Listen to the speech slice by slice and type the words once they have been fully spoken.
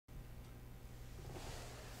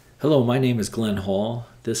Hello, my name is Glenn Hall.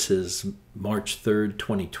 This is March 3rd,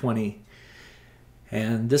 2020,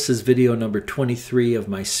 and this is video number 23 of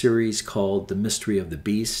my series called The Mystery of the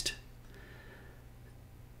Beast.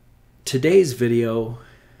 Today's video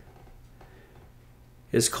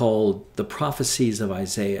is called The Prophecies of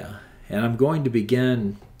Isaiah, and I'm going to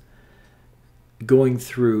begin going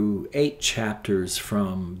through 8 chapters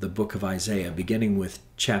from the book of Isaiah, beginning with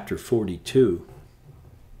chapter 42.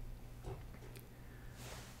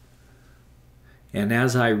 And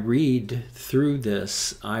as I read through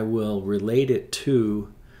this, I will relate it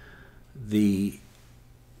to the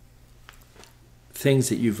things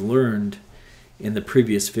that you've learned in the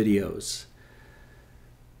previous videos.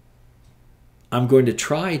 I'm going to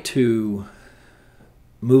try to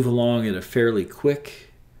move along at a fairly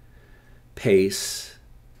quick pace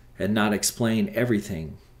and not explain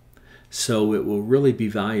everything. So it will really be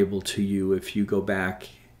valuable to you if you go back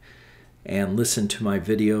and listen to my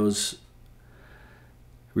videos,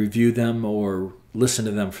 review them, or listen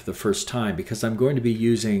to them for the first time, because I'm going to be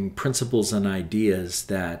using principles and ideas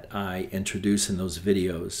that I introduce in those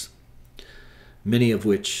videos, many of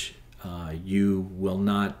which you will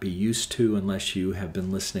not be used to unless you have been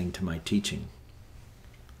listening to my teaching.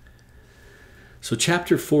 So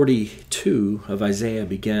chapter 42 of Isaiah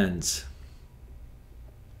begins,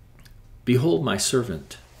 "Behold my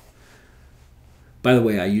servant." By the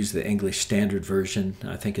way, I use the English Standard Version.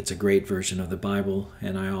 I think it's a great version of the Bible,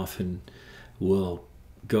 and I often will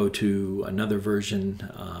go to another version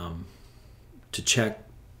to check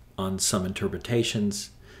on some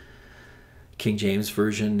interpretations. King James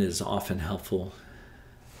Version is often helpful.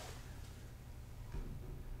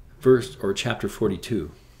 Chapter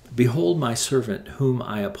 42. "Behold my servant whom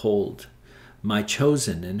I uphold, my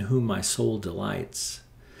chosen in whom my soul delights.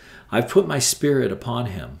 I've put my spirit upon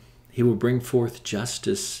him. He will bring forth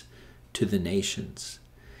justice to the nations.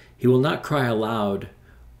 He will not cry aloud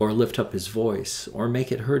or lift up his voice or make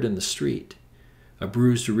it heard in the street. A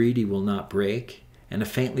bruised reed he will not break, and a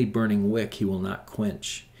faintly burning wick he will not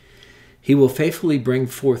quench. He will faithfully bring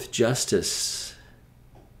forth justice.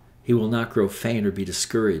 He will not grow faint or be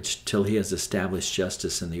discouraged till he has established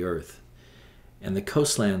justice in the earth, and the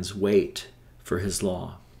coastlands wait for his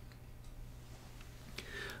law."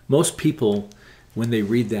 Most people, when they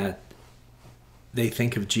read that, they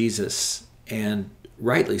think of Jesus, and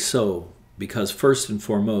rightly so, because first and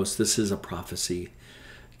foremost, this is a prophecy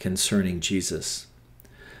concerning Jesus.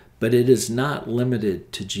 But it is not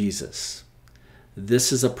limited to Jesus.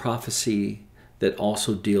 This is a prophecy that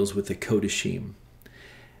also deals with the Qodeshiym.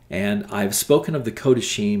 And I've spoken of the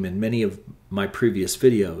Qodeshiym in many of my previous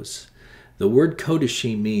videos. The word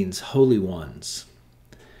Qodeshiym means holy ones.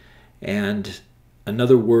 And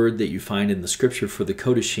another word that you find in the scripture for the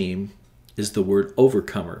Qodeshiym is the word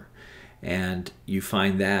overcomer, and you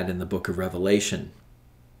find that in the book of Revelation.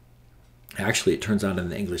 Actually, it turns out in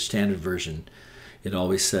the English Standard Version, it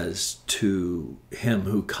always says, "To him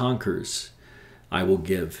who conquers, I will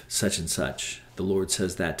give such and such." The Lord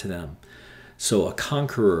says that to them. So a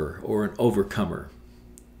conqueror or an overcomer.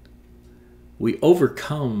 We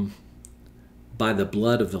overcome by the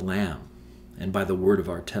blood of the Lamb and by the word of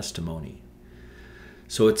our testimony.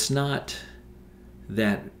 So it's not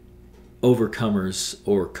that overcomers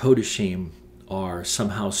or Qodeshiym are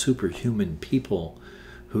somehow superhuman people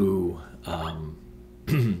who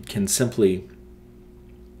can simply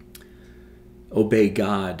obey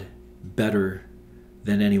God better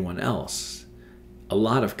than anyone else. A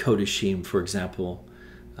lot of Qodeshiym, for example,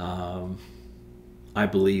 I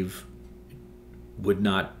believe would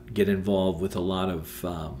not get involved with a lot of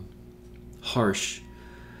harsh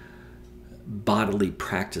bodily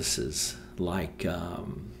practices like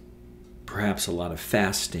perhaps a lot of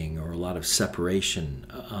fasting or a lot of separation,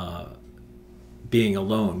 being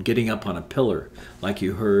alone, getting up on a pillar, like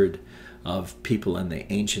you heard of people in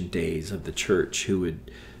the ancient days of the church who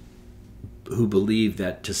believed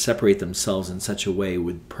that to separate themselves in such a way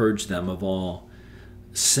would purge them of all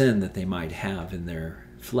sin that they might have in their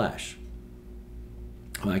flesh.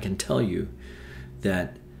 Well, I can tell you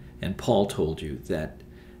that, and Paul told you, that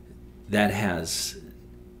has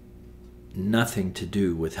nothing to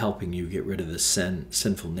do with helping you get rid of the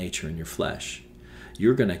sinful nature in your flesh.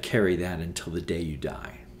 You're going to carry that until the day you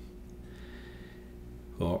die.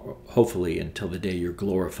 Or hopefully until the day you're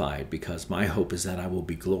glorified, because my hope is that I will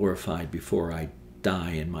be glorified before I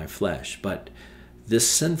die in my flesh. But this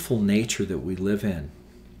sinful nature that we live in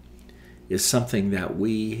is something that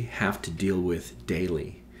we have to deal with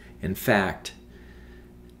daily. In fact,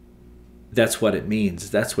 that's what it means.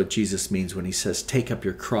 That's what Jesus means when he says, "Take up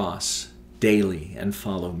your cross daily and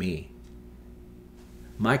follow me."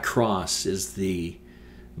 My cross is the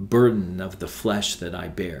burden of the flesh that I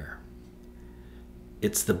bear.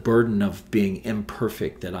 It's the burden of being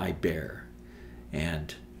imperfect that I bear.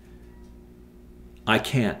 And I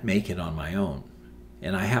can't make it on my own.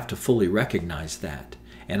 And I have to fully recognize that.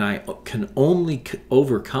 And I can only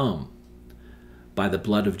overcome by the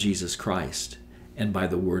blood of Jesus Christ and by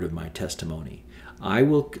the word of my testimony. I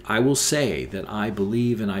will say that I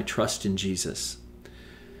believe and I trust in Jesus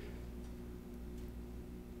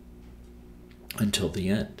until the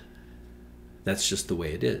end. That's just the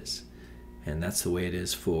way it is. And that's the way it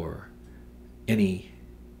is for any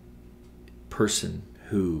person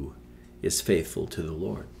who is faithful to the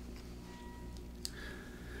Lord.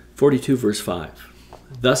 42 verse 5.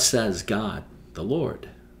 Thus says God, the Lord,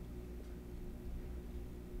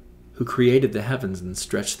 who created the heavens and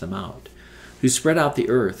stretched them out, who spread out the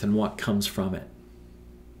earth and what comes from it,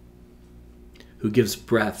 who gives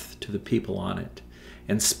breath to the people on it,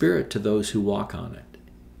 and spirit to those who walk on it,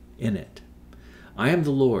 in it. I am the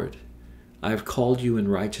Lord. I have called you in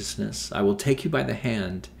righteousness. I will take you by the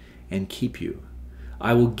hand and keep you.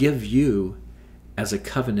 I will give you as a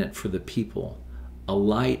covenant for the people, a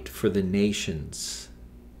light for the nations.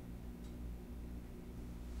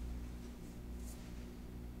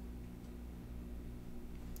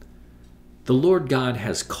 The Lord God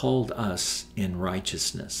has called us in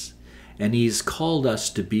righteousness, and He's called us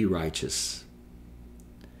to be righteous.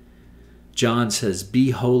 John says, be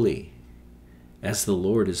holy as the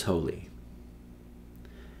Lord is holy.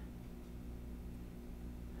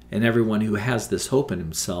 And everyone who has this hope in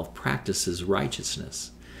himself practices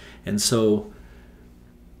righteousness. And so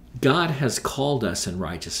God has called us in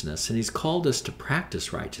righteousness, and He's called us to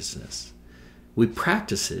practice righteousness. We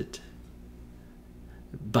practice it,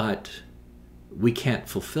 but we can't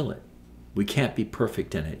fulfill it. We can't be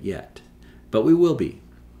perfect in it yet, but we will be.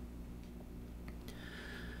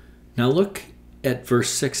 Now look at verse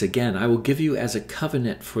 6 again. I will give you as a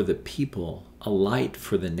covenant for the people, a light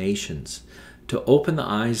for the nations, to open the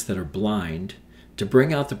eyes that are blind, to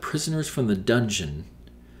bring out the prisoners from the dungeon,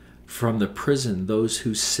 from the prison those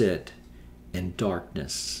who sit in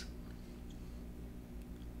darkness.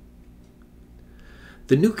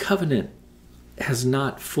 The new covenant has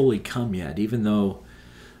not fully come yet, even though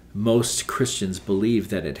most Christians believe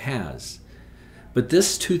that it has. But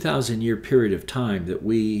this 2,000-year period of time that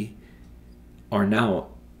we are now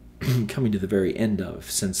coming to the very end of,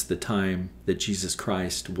 since the time that Jesus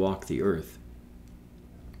Christ walked the earth,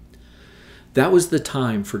 that was the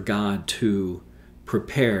time for God to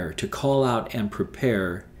prepare, to call out and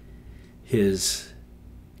prepare His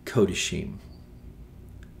Qodeshiym.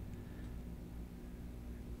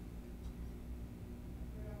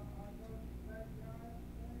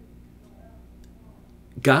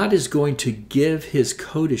 God is going to give His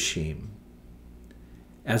Qodeshiym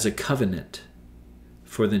as a covenant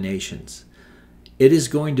for the nations. It is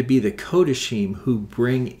going to be the Qodeshiym who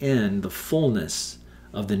bring in the fullness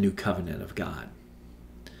of the new covenant of God.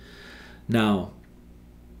 Now,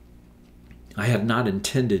 I had not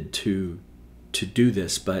intended to do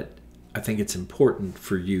this, but I think it's important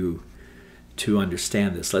for you to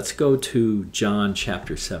understand this. Let's go to John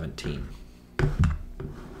chapter 17.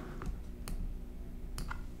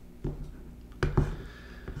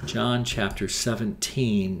 John chapter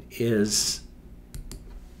 17 is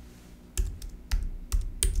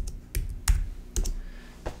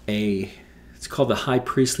it's called the high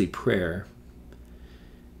priestly prayer,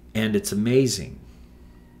 and it's amazing.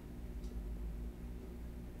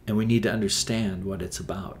 And we need to understand what it's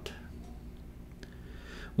about.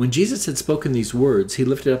 When Jesus had spoken these words, He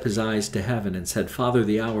lifted up His eyes to heaven and said, Father,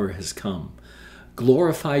 the hour has come.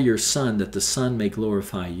 Glorify your Son, that the Son may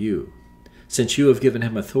glorify you, since you have given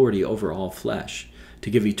Him authority over all flesh, to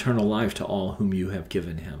give eternal life to all whom you have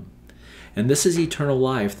given Him. And this is eternal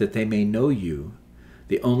life, that they may know you,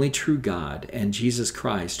 the only true God, and Jesus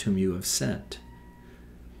Christ, whom you have sent.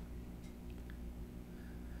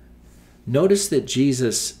 Notice that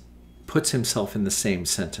Jesus puts Himself in the same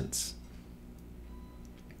sentence.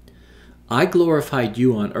 I glorified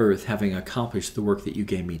you on earth, having accomplished the work that you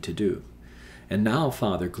gave me to do. And now,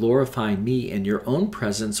 Father, glorify me in your own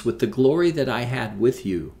presence with the glory that I had with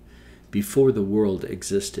you before the world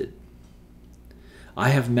existed. I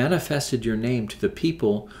have manifested your name to the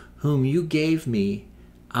people whom you gave me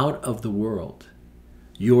out of the world.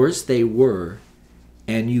 Yours they were,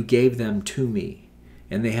 and you gave them to me,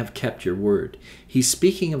 and they have kept your word. He's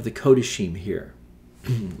speaking of the Qodeshiym here.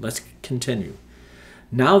 Let's continue.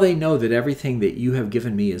 Now they know that everything that you have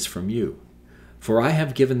given me is from you. For I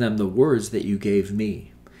have given them the words that you gave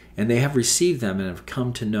me, and they have received them and have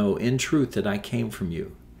come to know in truth that I came from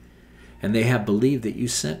you, and they have believed that you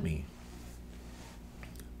sent me.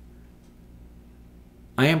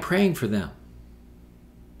 I am praying for them.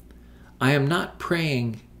 I am not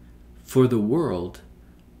praying for the world,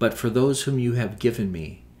 but for those whom you have given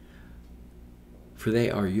me, for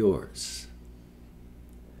they are yours.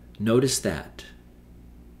 Notice that.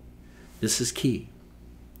 This is key.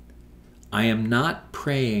 I am not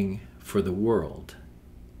praying for the world,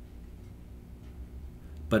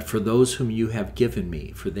 but for those whom you have given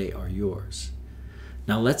me, for they are yours.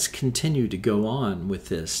 Now let's continue to go on with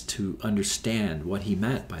this to understand what he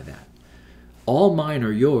meant by that. All mine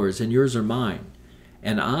are yours, and yours are mine,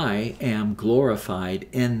 and I am glorified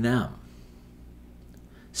in them.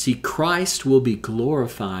 See, Christ will be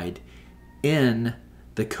glorified in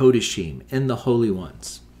the Qodeshiym, in the holy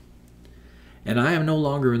ones. And I am no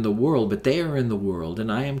longer in the world, but they are in the world,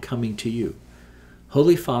 and I am coming to you.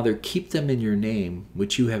 Holy Father, keep them in your name,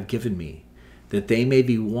 which you have given me, that they may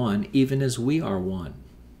be one, even as we are one.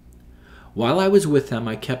 While I was with them,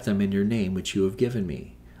 I kept them in your name, which you have given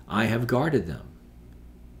me. I have guarded them.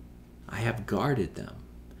 I have guarded them.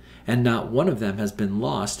 And not one of them has been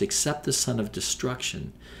lost except the son of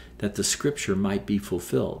destruction, that the scripture might be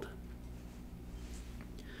fulfilled.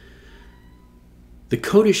 The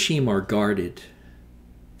Qodeshiym are guarded.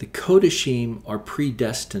 The Qodeshiym are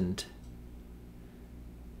predestined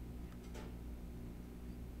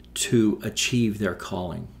to achieve their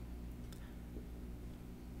calling.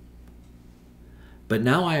 But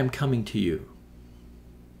now I am coming to you.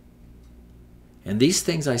 And these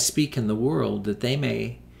things I speak in the world, that they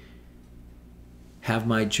may have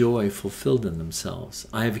my joy fulfilled in themselves.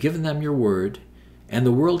 I have given them your word, and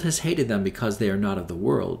the world has hated them because they are not of the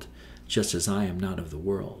world, just as I am not of the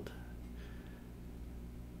world.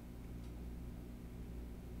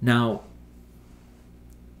 Now,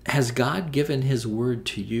 has God given his word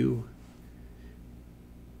to you?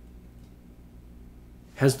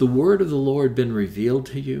 Has the word of the Lord been revealed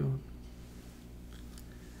to you?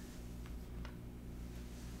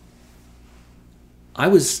 I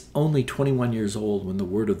was only 21 years old when the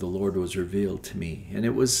word of the Lord was revealed to me, and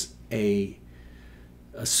it was a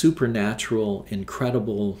supernatural,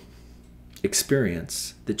 incredible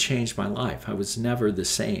experience that changed my life. I was never the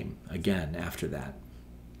same again after that.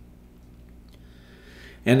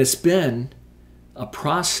 And it's been a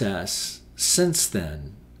process since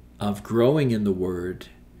then of growing in the Word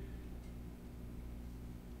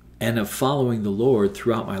and of following the Lord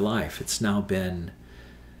throughout my life. It's now been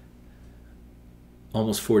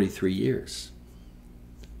almost 43 years.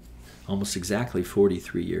 Almost exactly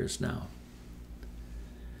 43 years now.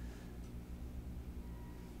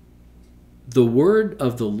 The word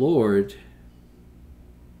of the Lord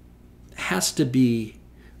has to be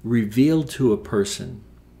revealed to a person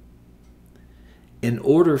in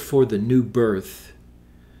order for the new birth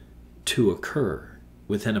to occur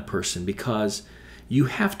within a person, because you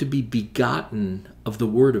have to be begotten of the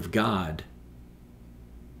Word of God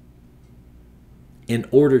in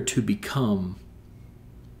order to become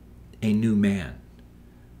a new man.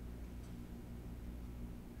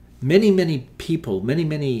 Many people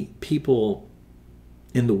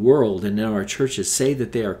in the world and in our churches say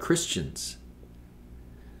that they are Christians.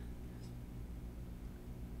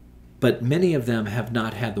 But many of them have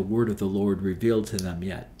not had the word of the Lord revealed to them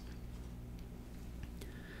yet.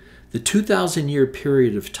 The 2,000-year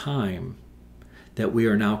period of time that we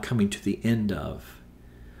are now coming to the end of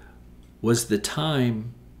was the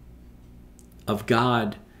time of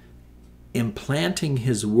God implanting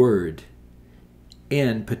his word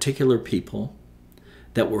in particular people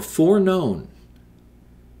that were foreknown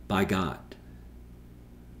by God.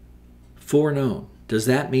 Foreknown. Does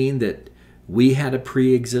that mean that we had a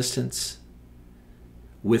pre-existence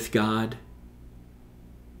with God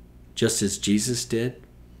just as Jesus did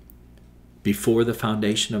before the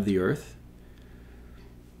foundation of the earth?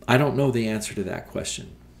 I don't know the answer to that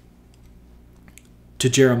question. To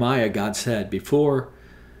Jeremiah, God said, "Before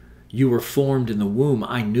you were formed in the womb,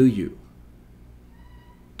 I knew you."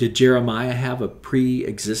 Did Jeremiah have a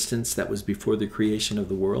pre-existence that was before the creation of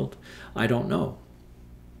the world? I don't know.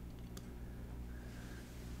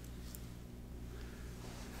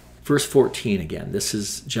 Verse 14 again. This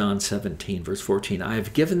is John 17, verse 14. I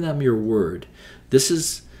have given them your word. This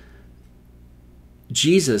is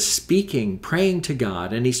Jesus speaking, praying to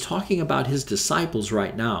God, and he's talking about his disciples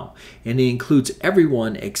right now. And he includes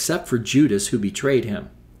everyone except for Judas, who betrayed him.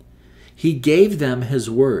 He gave them his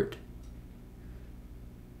word.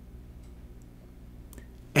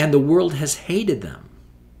 And the world has hated them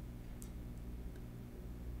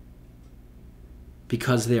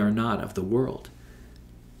because they are not of the world.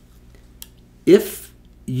 If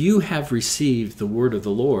you have received the word of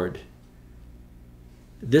the Lord,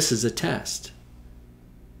 this is a test.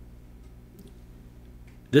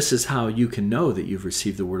 This is how you can know that you've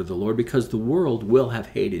received the word of the Lord, because the world will have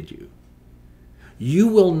hated you. You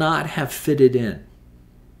will not have fitted in,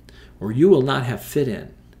 or you will not have fit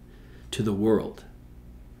in to the world.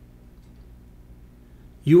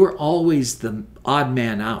 You were always the odd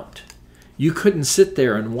man out. You couldn't sit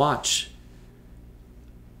there and watch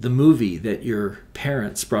the movie that your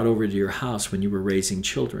parents brought over to your house when you were raising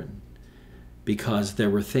children, because there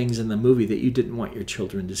were things in the movie that you didn't want your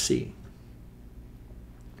children to see,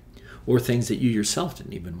 or things that you yourself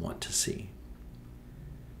didn't even want to see.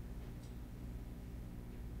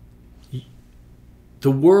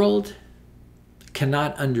 The world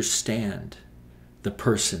cannot understand the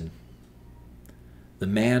person, the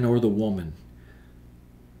man or the woman,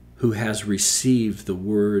 who has received the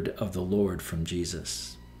word of the Lord from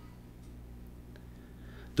Jesus.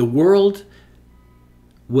 The world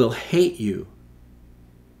will hate you.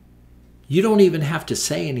 You don't even have to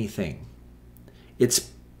say anything.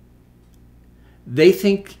 They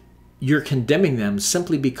think you're condemning them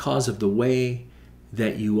simply because of the way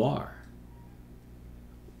that you are,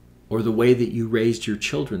 or the way that you raised your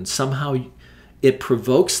children. Somehow it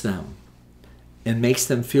provokes them and makes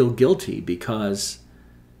them feel guilty because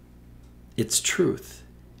it's truth,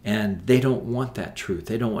 and they don't want that truth.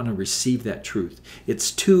 They don't want to receive that truth. It's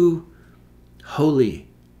too holy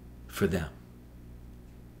for them.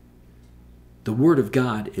 The Word of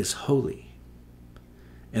God is holy,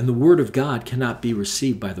 and the Word of God cannot be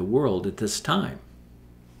received by the world at this time.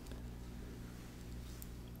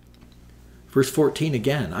 Verse 14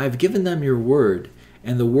 again, I have given them your word,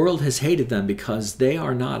 and the world has hated them because they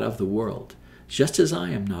are not of the world, just as I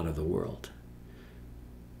am not of the world.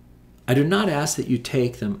 I do not ask that you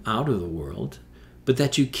take them out of the world, but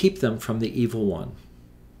that you keep them from the evil one.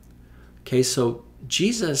 Okay, so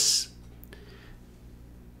Jesus,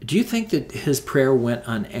 do you think that his prayer went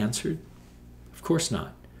unanswered? Of course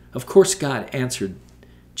not. Of course God answered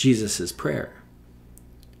Jesus' prayer.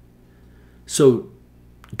 So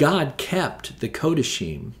God kept the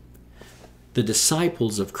Qodeshiym, the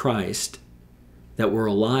disciples of Christ that were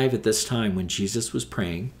alive at this time when Jesus was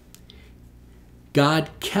praying. God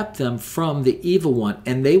kept them from the evil one,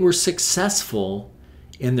 and they were successful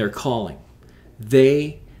in their calling.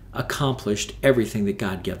 They accomplished everything that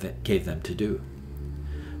God gave them to do.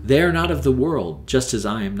 They are not of the world, just as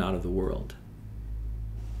I am not of the world.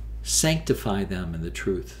 Sanctify them in the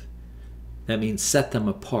truth. That means set them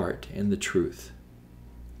apart in the truth.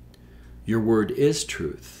 Your word is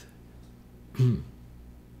truth.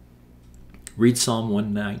 Read Psalm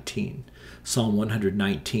 119. Psalm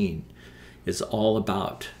 119 is all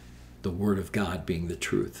about the word of God being the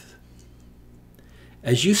truth.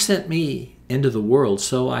 As you sent me into the world,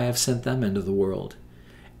 so I have sent them into the world.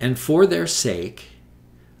 And for their sake,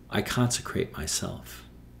 I consecrate myself.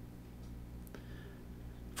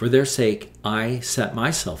 For their sake, I set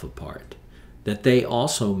myself apart, that they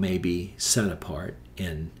also may be set apart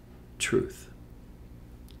in truth.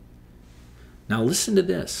 Now listen to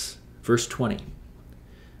this, verse 20.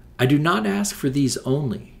 I do not ask for these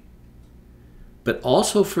only, but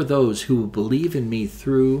also for those who will believe in me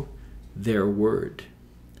through their word,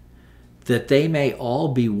 that they may all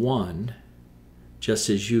be one, just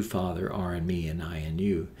as you, Father, are in me and I in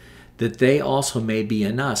you, that they also may be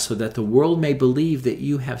in us, so that the world may believe that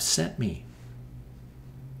you have sent me.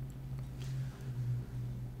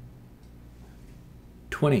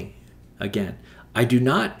 Again, I do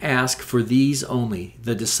not ask for these only,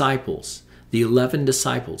 the disciples, the 11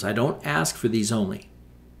 disciples. I don't ask for these only,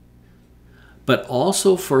 but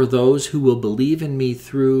also for those who will believe in me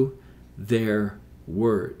through their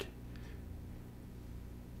word.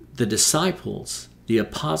 The disciples, the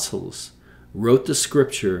apostles, wrote the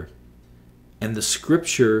scripture, and the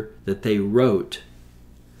scripture that they wrote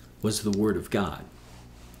was the word of God.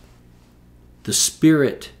 The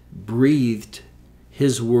Spirit breathed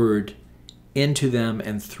his word into them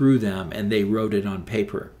and through them, and they wrote it on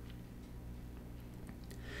paper.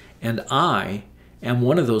 And I am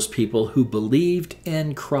one of those people who believed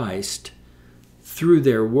in Christ through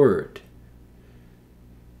their word.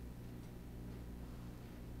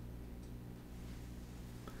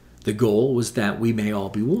 The goal was that we may all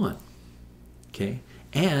be one. Okay?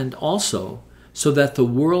 And also so that the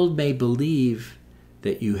world may believe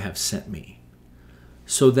that you have sent me.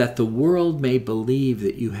 So that the world may believe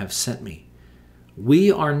that you have sent me.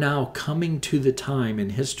 We are now coming to the time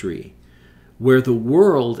in history where the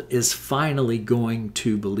world is finally going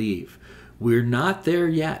to believe. We're not there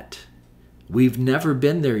yet. We've never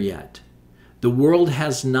been there yet. The world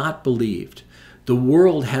has not believed. The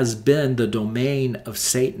world has been the domain of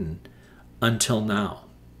Satan until now.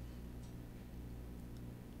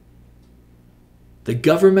 The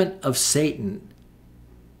government of Satan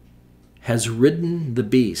has ridden the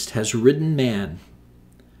beast, has ridden man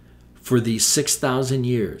for these 6,000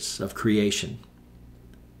 years of creation.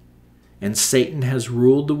 And Satan has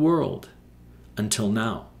ruled the world until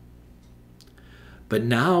now. But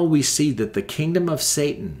now we see that the kingdom of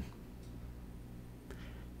Satan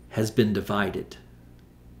has been divided.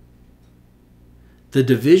 The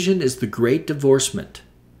division is the great divorcement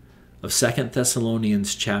of 2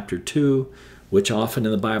 Thessalonians chapter 2, which often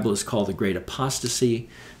in the Bible is called the great apostasy.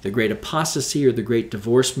 The great apostasy or the great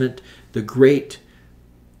divorcement, the great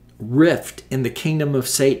rift in the kingdom of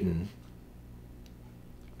Satan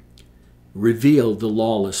revealed the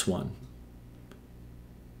lawless one.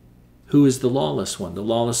 Who is the lawless one? The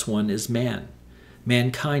lawless one is man.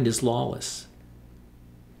 Mankind is lawless.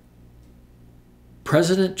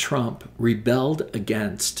 President Trump rebelled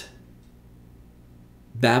against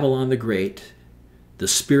Babylon the Great, the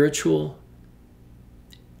spiritual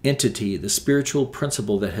entity, the spiritual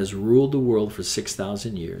principle that has ruled the world for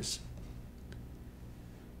 6,000 years.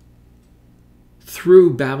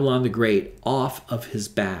 Threw Babylon the Great off of his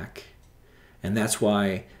back. And that's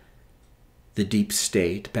why the deep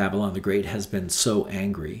state, Babylon the Great, has been so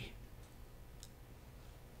angry,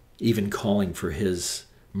 even calling for his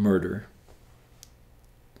murder.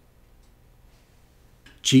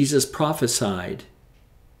 Jesus prophesied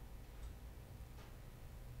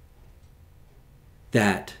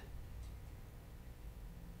that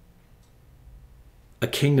a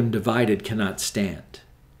kingdom divided cannot stand.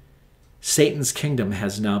 Satan's kingdom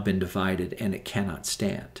has now been divided and it cannot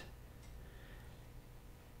stand.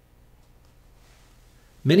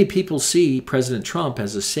 Many people see President Trump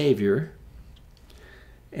as a savior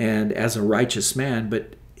and as a righteous man,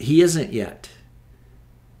 but he isn't yet.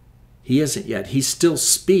 He isn't yet. He still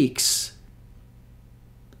speaks.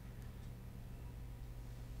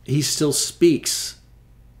 He still speaks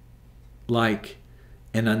like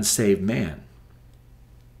an unsaved man,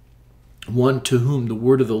 one to whom the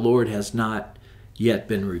word of the Lord has not yet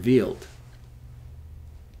been revealed.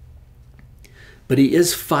 But he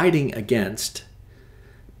is fighting against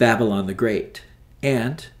Babylon the Great,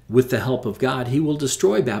 and with the help of God, he will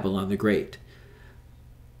destroy Babylon the Great.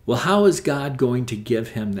 Well, how is God going to give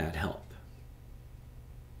him that help?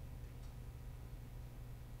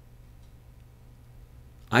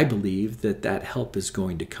 I believe that that help is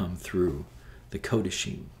going to come through the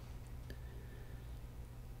Qodeshiym.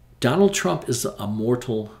 Donald Trump is a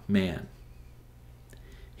mortal man.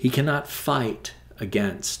 He cannot fight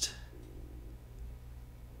against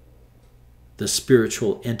the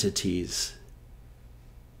spiritual entities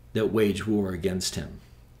that wage war against him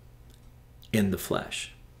in the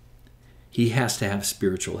flesh. He has to have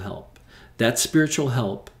spiritual help. That spiritual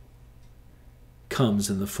help comes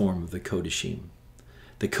in the form of the Qodeshiym.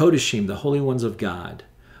 The Qodeshiym, the holy ones of God,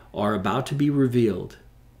 are about to be revealed,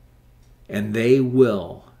 and they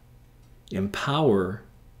will empower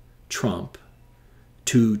Trump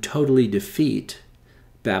to totally defeat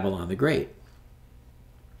Babylon the Great.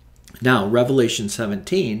 Now, Revelation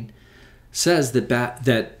 17 says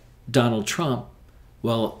that Donald Trump,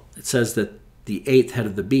 well, it says that the eighth head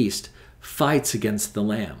of the beast fights against the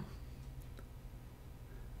Lamb,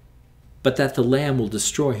 but that the Lamb will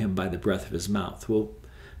destroy him by the breath of his mouth. Well,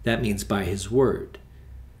 that means by his word.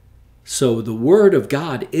 So the word of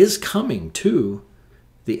God is coming to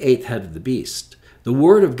the eighth head of the beast. The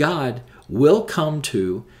word of God will come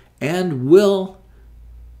to and will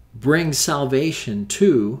bring salvation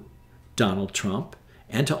to Donald Trump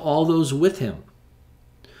and to all those with him,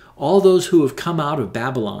 all those who have come out of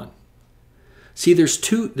Babylon. See, there's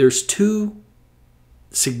two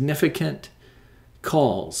significant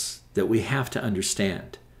calls that we have to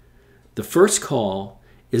understand. The first call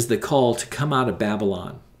is the call to come out of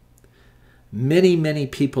Babylon. Many, many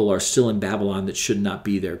people are still in Babylon that should not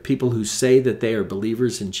be there. People who say that they are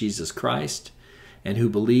believers in Jesus Christ and who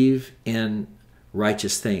believe in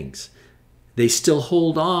righteous things. They still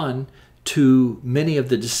hold on to many of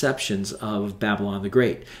the deceptions of Babylon the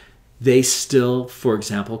Great. They still, for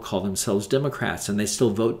example, call themselves Democrats, and they still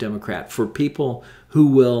vote Democrat for people who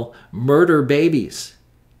will murder babies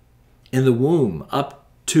in the womb up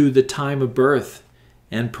to the time of birth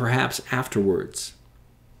and perhaps afterwards,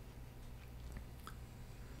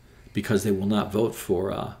 because they will not vote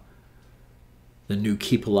for the new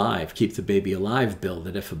Keep the Baby Alive bill,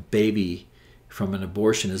 that if a baby from an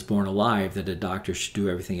abortion is born alive, that a doctor should do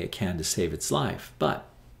everything it can to save its life. But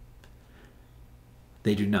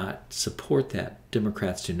they do not support that.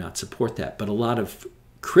 Democrats do not support that. But a lot of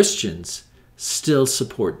Christians still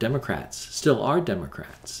support Democrats, still are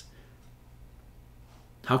Democrats.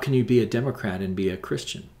 How can you be a Democrat and be a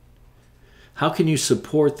Christian? How can you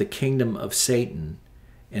support the kingdom of Satan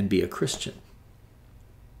and be a Christian?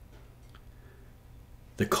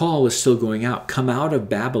 The call is still going out. Come out of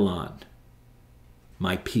Babylon,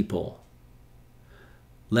 my people,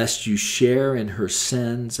 lest you share in her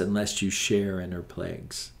sins and lest you share in her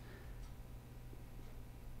plagues.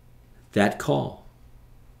 That call.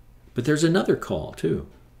 But there's another call too.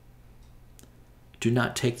 Do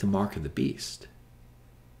not take the mark of the beast.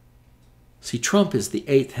 See, Trump is the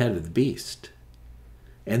 8th head of the beast.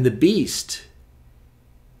 And the beast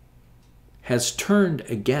has turned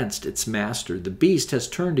against its master. The beast has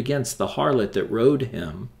turned against the harlot that rode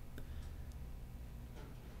him,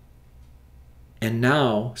 and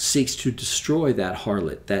now seeks to destroy that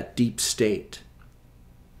harlot, that deep state.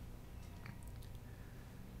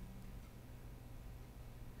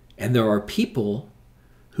 And there are people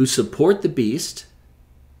who support the beast,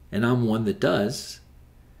 and I'm one that does.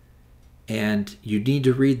 And you need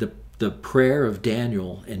to read the prayer of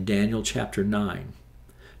Daniel in Daniel chapter 9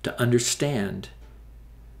 to understand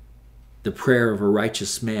the prayer of a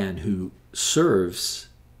righteous man who serves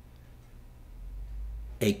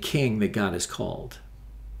a king that God has called.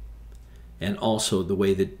 And also the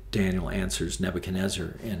way that Daniel answers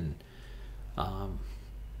Nebuchadnezzar in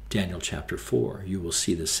Daniel chapter 4. You will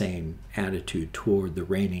see the same attitude toward the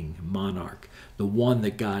reigning monarch, the one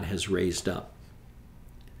that God has raised up.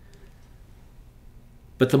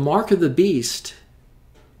 But the mark of the beast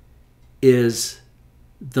is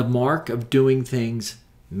the mark of doing things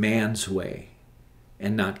man's way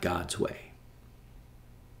and not God's way.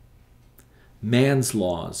 Man's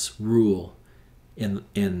laws rule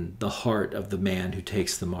in the heart of the man who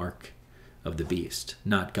takes the mark of the beast,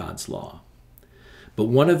 not God's law. But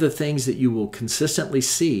one of the things that you will consistently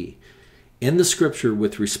see in the scripture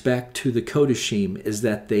with respect to the Qodeshiym is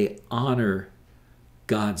that they honor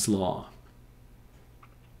God's law.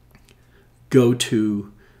 Go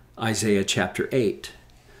to Isaiah chapter 8.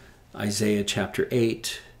 Isaiah chapter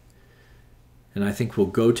 8, and I think we'll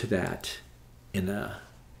go to that in a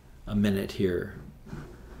minute here.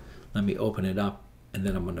 Let me open it up, and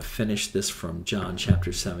then I'm going to finish this from John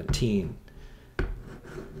chapter 17.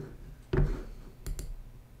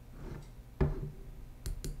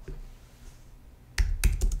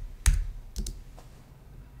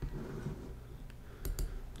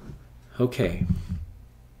 Okay.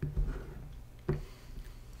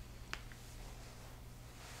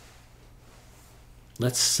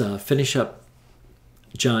 Let's finish up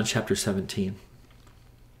John chapter 17,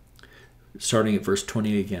 starting at verse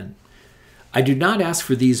 20 again. I do not ask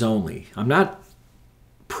for these only. I'm not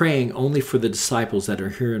praying only for the disciples that are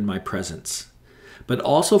here in my presence, but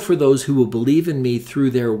also for those who will believe in me through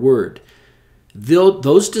their word.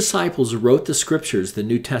 Those disciples wrote the scriptures, the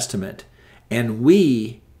New Testament, and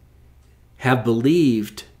we have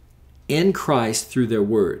believed in Christ through their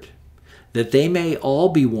word, that they may all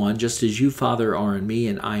be one, just as you, Father, are in me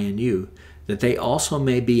and I in you, that they also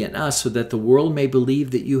may be in us, so that the world may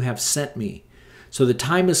believe that you have sent me. So the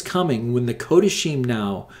time is coming when the Qodeshiym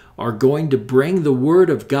now are going to bring the word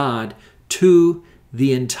of God to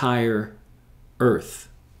the entire earth.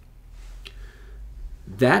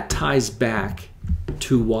 That ties back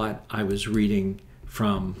to what I was reading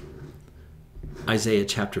from Isaiah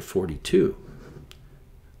chapter 42.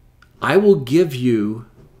 I will give you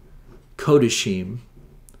Qodeshiym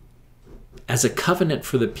as a covenant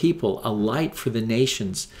for the people, a light for the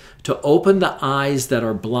nations, to open the eyes that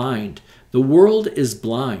are blind. The world is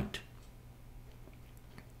blind.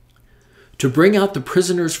 To bring out the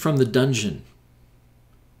prisoners from the dungeon.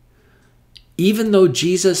 Even though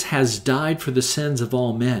Jesus has died for the sins of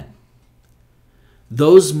all men,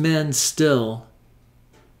 most men still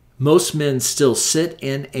sit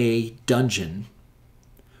in a dungeon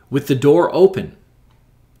with the door open,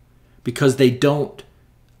 because they don't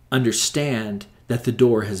understand that the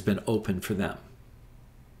door has been opened for them.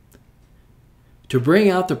 To bring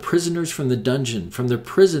out the prisoners from the dungeon, from the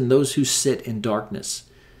prison, those who sit in darkness.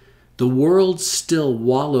 The world still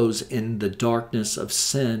wallows in the darkness of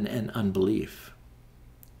sin and unbelief.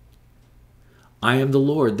 I am the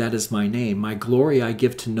Lord, that is my name. My glory I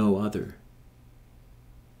give to no other,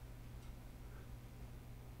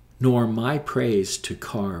 nor my praise to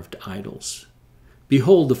carved idols.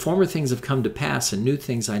 Behold, the former things have come to pass, and new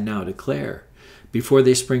things I now declare. Before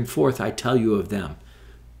they spring forth, I tell you of them.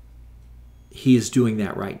 He is doing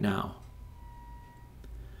that right now.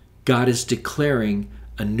 God is declaring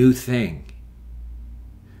a new thing.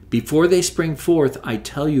 Before they spring forth, I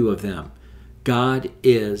tell you of them. God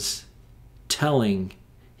is telling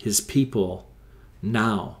his people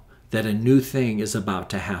now that a new thing is about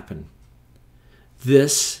to happen.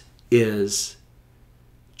 This is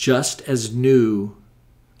just as new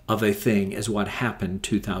of a thing as what happened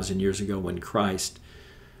 2,000 years ago when Christ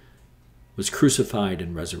was crucified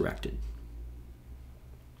and resurrected.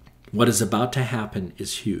 What is about to happen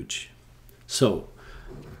is huge. So,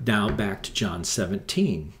 now back to John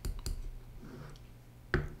 17.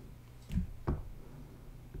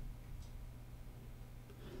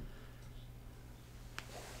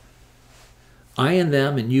 I in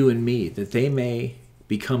them and you in me, that they may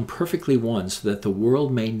become perfectly one, so that the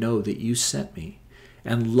world may know that you sent me,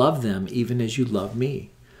 and love them even as you love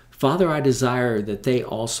me. Father, I desire that they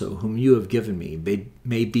also, whom you have given me,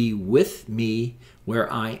 may be with me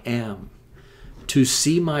where I am, to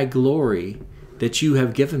see my glory that you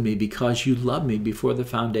have given me, because you loved me before the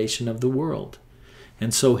foundation of the world.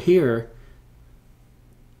 And so here,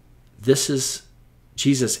 this is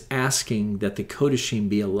Jesus asking that the Qodeshiym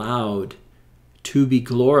be allowed to be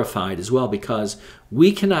glorified as well, because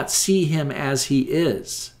we cannot see him as he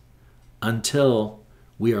is until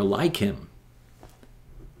we are like him.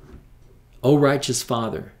 O righteous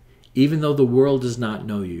Father, even though the world does not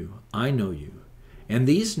know you, I know you, and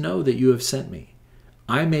these know that you have sent me.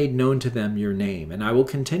 I made known to them your name, and I will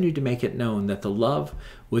continue to make it known, that the love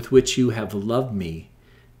with which you have loved me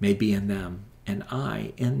may be in them, and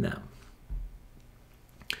I in them.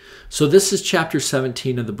 So this is chapter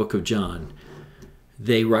 17 of the book of John.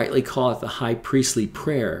 They rightly call it the high priestly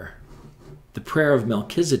prayer, the prayer of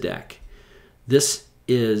Melchizedek. This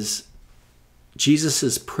is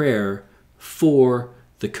Jesus' prayer for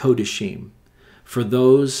the Qodeshiym, for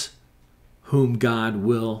those whom God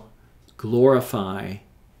will glorify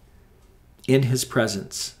in his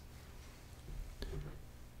presence.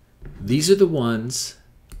 These are the ones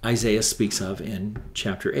Isaiah speaks of in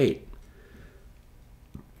chapter 8.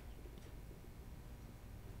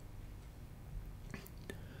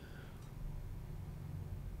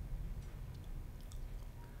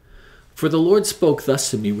 For the Lord spoke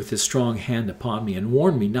thus to me with his strong hand upon me, and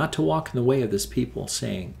warned me not to walk in the way of this people,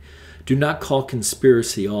 saying, do not call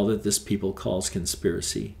conspiracy all that this people calls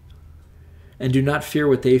conspiracy. And do not fear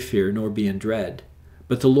what they fear, nor be in dread.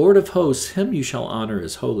 But the Lord of hosts, him you shall honor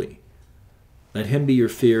as holy. Let him be your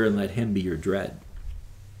fear, and let him be your dread.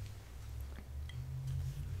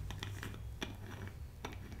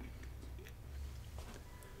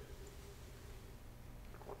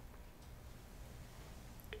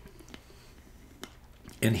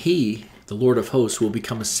 And he, the Lord of hosts, will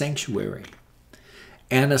become a sanctuary,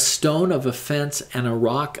 and a stone of offense and a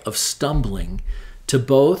rock of stumbling to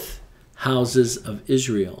both houses of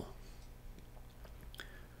Israel,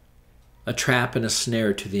 a trap and a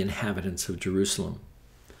snare to the inhabitants of Jerusalem.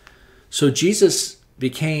 So Jesus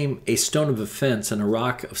became a stone of offense and a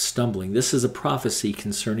rock of stumbling. This is a prophecy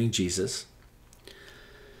concerning Jesus.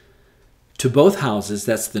 To both houses,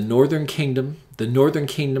 that's the northern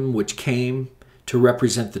kingdom which came to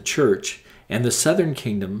represent the church, and the southern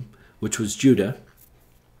kingdom, which was Judah,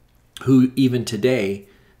 who even today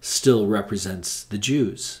still represents the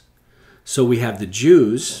Jews. So we have the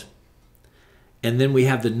Jews, and then we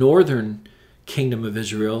have the northern kingdom of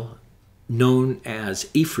Israel, known as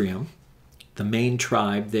Ephraim, the main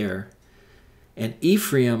tribe there. And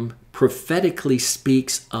Ephraim prophetically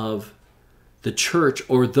speaks of the church,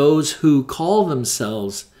 or those who call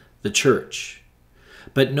themselves the church.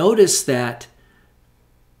 But notice that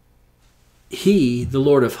he, the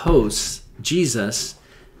Lord of hosts, Jesus,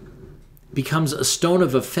 becomes a stone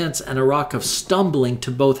of offense and a rock of stumbling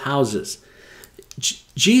to both houses.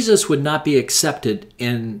 Jesus would not be accepted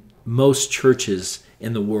in most churches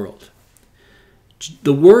in the world.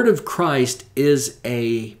 The word of Christ is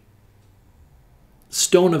a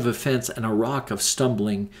stone of offense and a rock of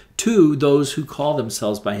stumbling to those who call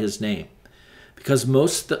themselves by his name, because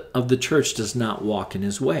most of the church does not walk in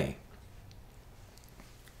his way.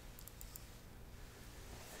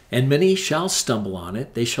 And many shall stumble on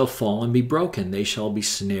it, they shall fall and be broken, they shall be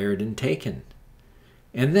snared and taken.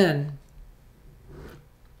 And then,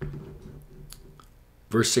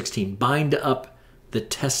 verse 16, bind up the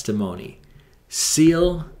testimony,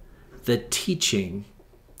 seal the teaching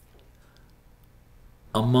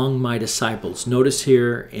among my disciples. Notice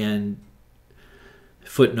here in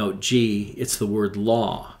footnote G, it's the word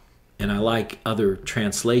law. And I like other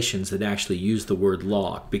translations that actually use the word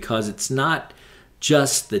law, because it's not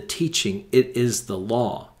just the teaching, it is the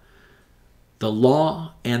law. The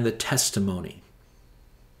law and the testimony.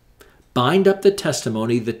 Bind up the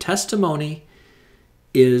testimony. The testimony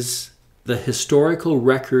is the historical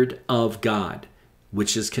record of God,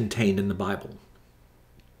 which is contained in the Bible.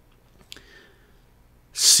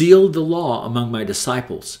 Seal the law among my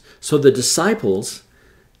disciples. So the disciples,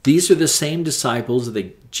 these are the same disciples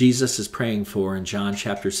that Jesus is praying for in John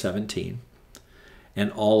chapter 17,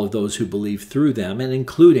 and all of those who believe through them, and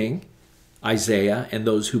including Isaiah and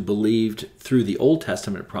those who believed through the Old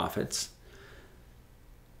Testament prophets,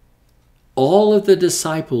 all of the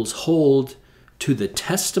disciples hold to the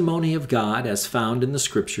testimony of God as found in the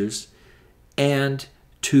Scriptures and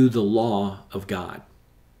to the law of God.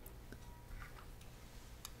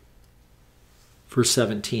 Verse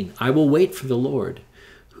 17, I will wait for the Lord,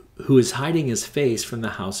 who is hiding his face from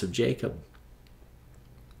the house of Jacob,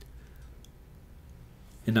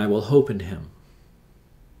 and I will hope in him.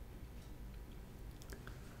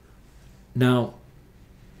 Now,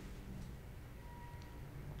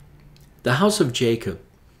 the house of Jacob,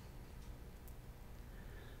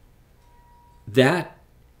 that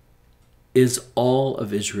is all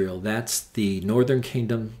of Israel. That's the northern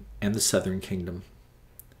kingdom and the southern kingdom.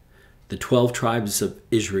 The 12 tribes of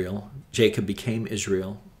Israel. Jacob became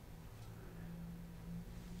Israel.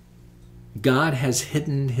 God has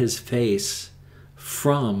hidden his face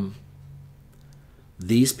from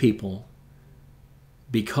these people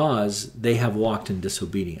because they have walked in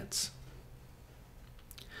disobedience.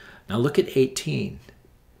 Now look at 18.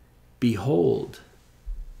 Behold,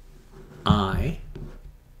 I,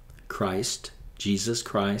 Christ, Jesus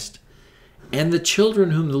Christ, and the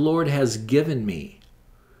children whom the Lord has given me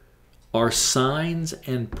are signs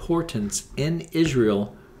and portents in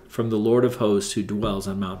Israel from the Lord of hosts who dwells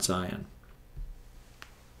on Mount Zion.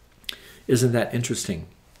 Isn't that interesting?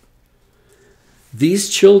 These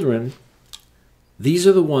children, these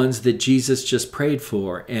are the ones that Jesus just prayed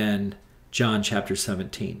for in John chapter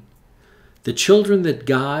 17. The children that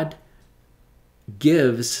God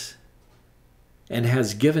gives and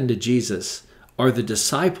has given to Jesus are the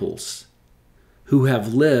disciples who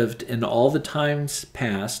have lived in all the times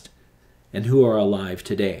past and who are alive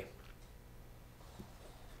today.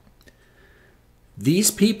 These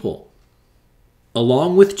people,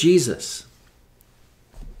 along with Jesus,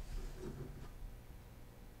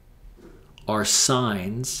 are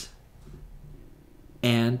signs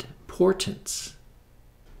and portents.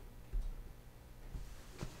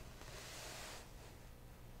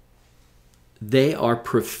 They are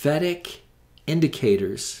prophetic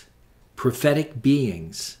indicators, prophetic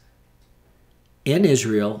beings in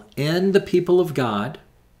Israel, in the people of God,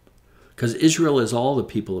 because Israel is all the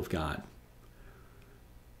people of God.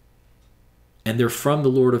 And they're from the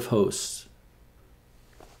Lord of hosts,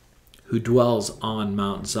 who dwells on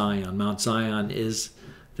Mount Zion. Mount Zion is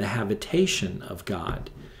the habitation of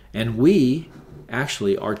God. And we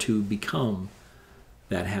actually are to become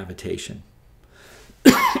that habitation.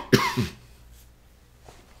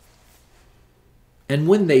 And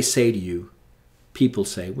when they say to you,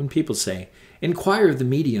 when people say, inquire of the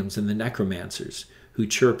mediums and the necromancers who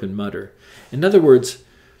chirp and mutter. In other words,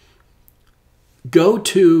 go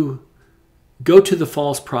to the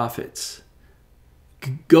false prophets.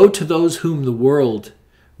 Go to those whom the world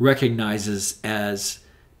recognizes as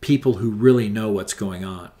people who really know what's going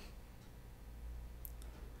on.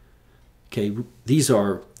 Okay, these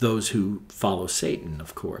are those who follow Satan,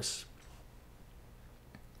 of course.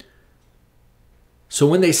 So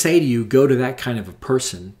when they say to you, go to that kind of a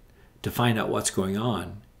person to find out what's going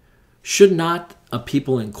on, should not a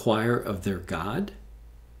people inquire of their God?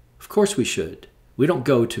 Of course we should. We don't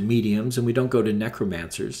go to mediums, and we don't go to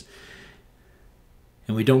necromancers,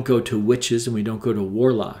 and we don't go to witches, and we don't go to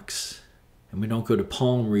warlocks, and we don't go to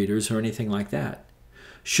palm readers or anything like that.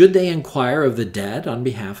 Should they inquire of the dead on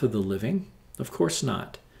behalf of the living? Of course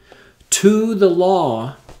not. To the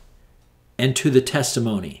law and to the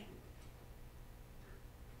testimony.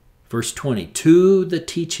 Verse 20, to the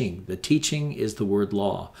teaching. The teaching is the word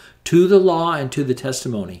law. To the law and to the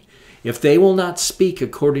testimony. If they will not speak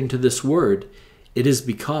according to this word, it is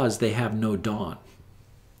because they have no dawn,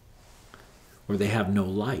 or they have no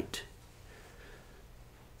light.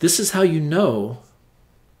 This is how you know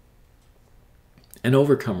an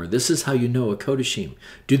overcomer. This is how you know a Qodeshiym.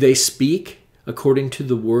 Do they speak according to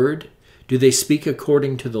the word? Do they speak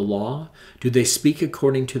according to the law? Do they speak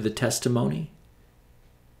according to the testimony?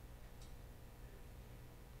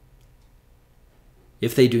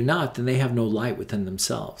 If they do not, then they have no light within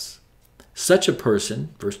themselves. Such a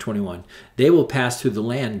person, verse 21, they will pass through the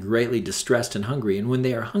land greatly distressed and hungry. And when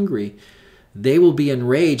they are hungry, they will be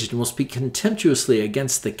enraged and will speak contemptuously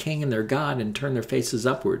against the king and their God and turn their faces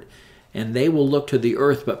upward. And they will look to the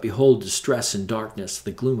earth, but behold distress and darkness, the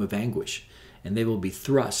gloom of anguish. And they will be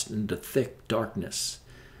thrust into thick darkness,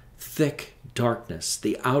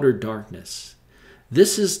 the outer darkness.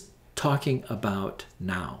 This is talking about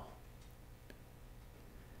now.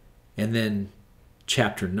 And then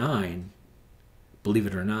chapter 9, believe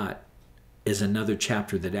it or not, is another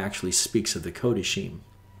chapter that actually speaks of the Qodeshiym.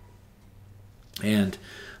 And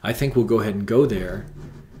I think we'll go ahead and go there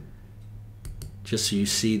just so you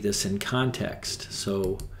see this in context.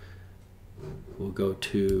 So we'll go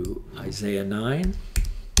to Isaiah 9,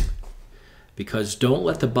 because don't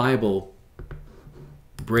let the Bible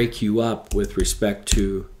break you up with respect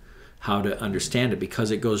to how to understand it, because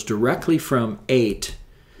it goes directly from 8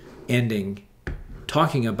 ending,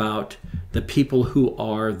 talking about the people who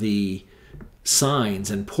are the signs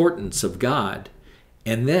and portents of God.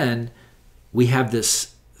 And then we have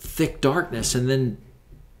this thick darkness, and then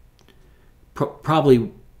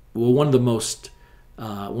probably one of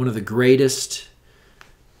the greatest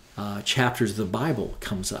chapters of the Bible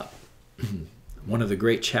comes up. One of the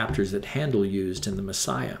great chapters that Handel used in the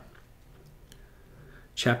Messiah.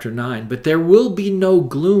 Chapter 9, but there will be no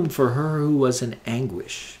gloom for her who was in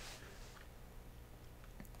anguish.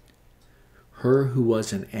 Her who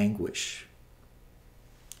was in anguish.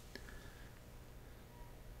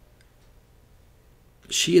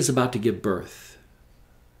 She is about to give birth,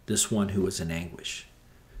 this one who was in anguish.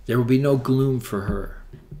 There will be no gloom for her.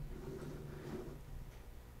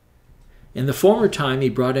 In the former time he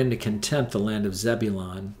brought into contempt the land of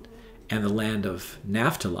Zebulun and the land of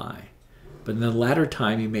Naphtali. But in the latter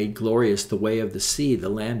time he made glorious the way of the sea, the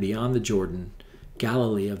land beyond the Jordan,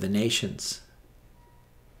 Galilee of the nations.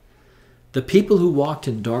 The people who walked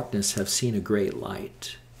in darkness have seen a great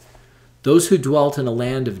light. Those who dwelt in a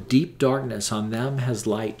land of deep darkness, on them has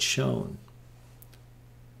light shone.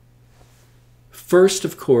 First,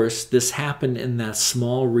 of course, this happened in that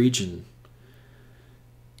small region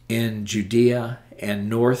in Judea and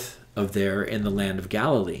north of there in the land of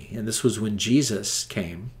Galilee. And this was when Jesus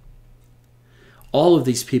came. All of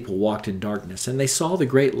these people walked in darkness, and they saw the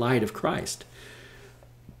great light of Christ.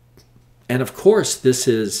 And of course, this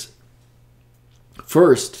is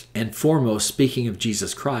first and foremost speaking of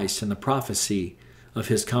Jesus Christ and the prophecy of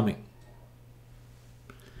his coming.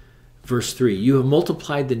 Verse 3, you have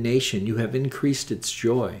multiplied the nation, you have increased its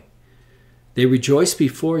joy. They rejoice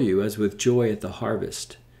before you as with joy at the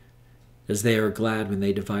harvest, as they are glad when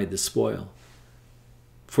they divide the spoil.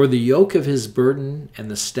 For the yoke of his burden and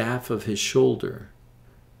the staff of his shoulder,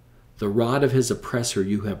 the rod of his oppressor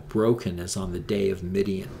you have broken as on the day of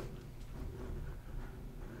Midian.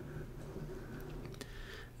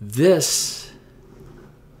 This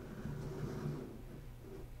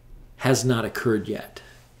has not occurred yet.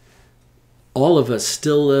 All of us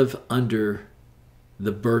still live under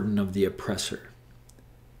the burden of the oppressor.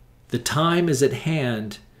 The time is at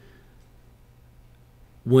hand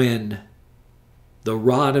when the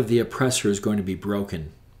rod of the oppressor is going to be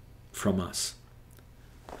broken from us.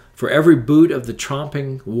 For every boot of the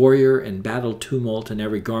tromping warrior in battle tumult and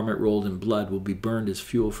every garment rolled in blood will be burned as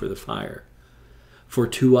fuel for the fire. For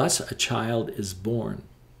to us a child is born,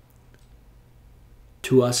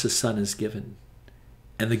 to us a son is given,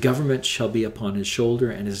 and the government shall be upon his shoulder,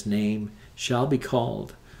 and his name shall be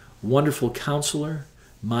called Wonderful Counselor,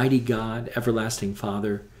 Mighty God, Everlasting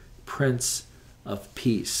Father, Prince of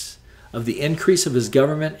Peace. Of the increase of his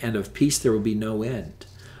government and of peace there will be no end.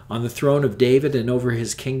 On the throne of David and over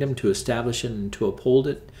his kingdom, to establish it and to uphold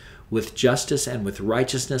it with justice and with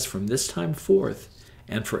righteousness from this time forth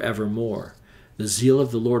and forevermore. The zeal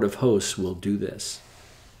of the Lord of hosts will do this.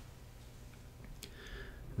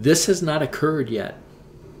 This has not occurred yet.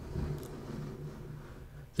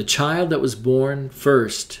 The child that was born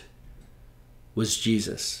first was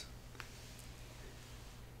Jesus.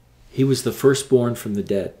 He was the firstborn from the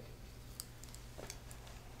dead.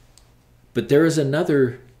 But there is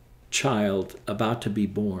another child about to be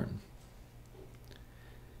born.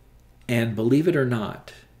 And believe it or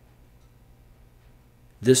not,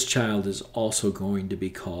 this child is also going to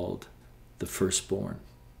be called the firstborn.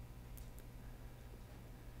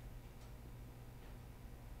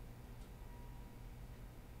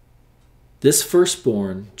 This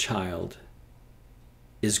firstborn child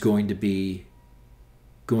is going to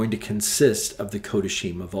consist of the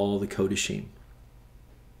Qodeshiym, of all the Qodeshiym.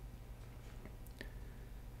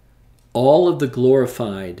 All of the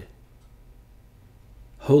glorified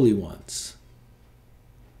holy ones.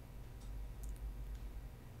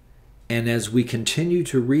 And as we continue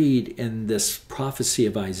to read in this prophecy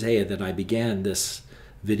of Isaiah that I began this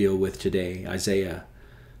video with today, Isaiah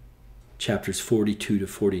chapters 42 to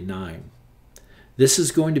 49, this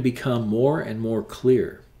is going to become more and more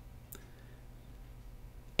clear.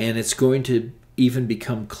 And it's going to even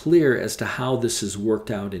become clear as to how this is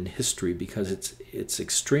worked out in history, because it's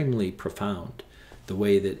extremely profound, the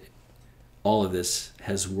way that all of this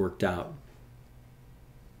has worked out.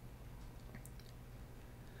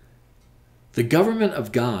 The government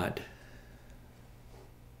of God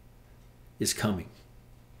is coming.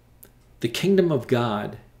 The kingdom of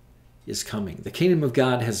God is coming. The kingdom of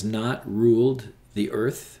God has not ruled the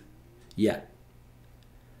earth yet.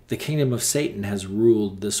 The kingdom of Satan has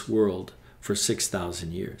ruled this world for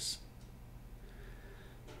 6,000 years.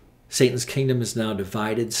 Satan's kingdom is now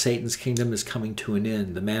divided. Satan's kingdom is coming to an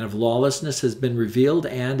end. The man of lawlessness has been revealed,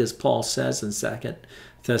 and as Paul says in 2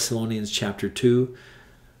 Thessalonians chapter 2,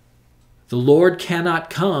 the Lord cannot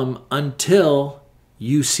come until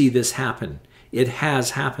you see this happen. It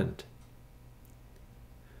has happened.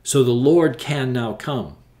 So the Lord can now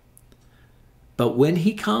come. But when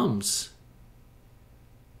he comes,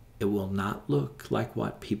 it will not look like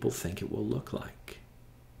what people think it will look like.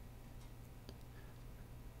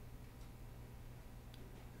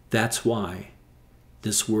 That's why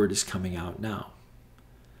this word is coming out now.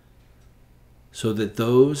 So that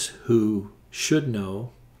those who should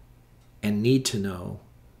know and need to know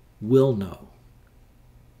will know.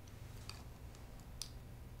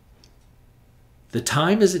 The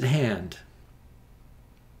time is at hand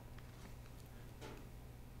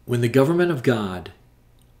when the government of God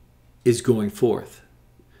is going forth.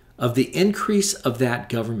 Of the increase of that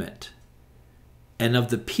government and of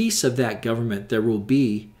the peace of that government, there will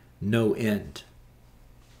be no end.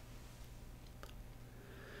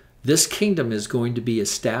 This kingdom is going to be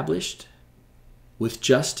established with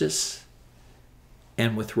justice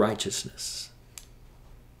and with righteousness.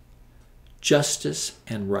 Justice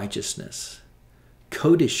and righteousness.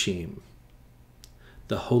 Qodeshiym,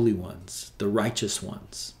 the holy ones, the righteous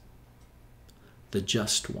ones, the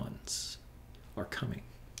just ones are coming.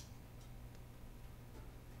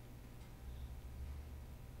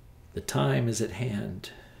 The time is at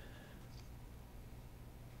hand.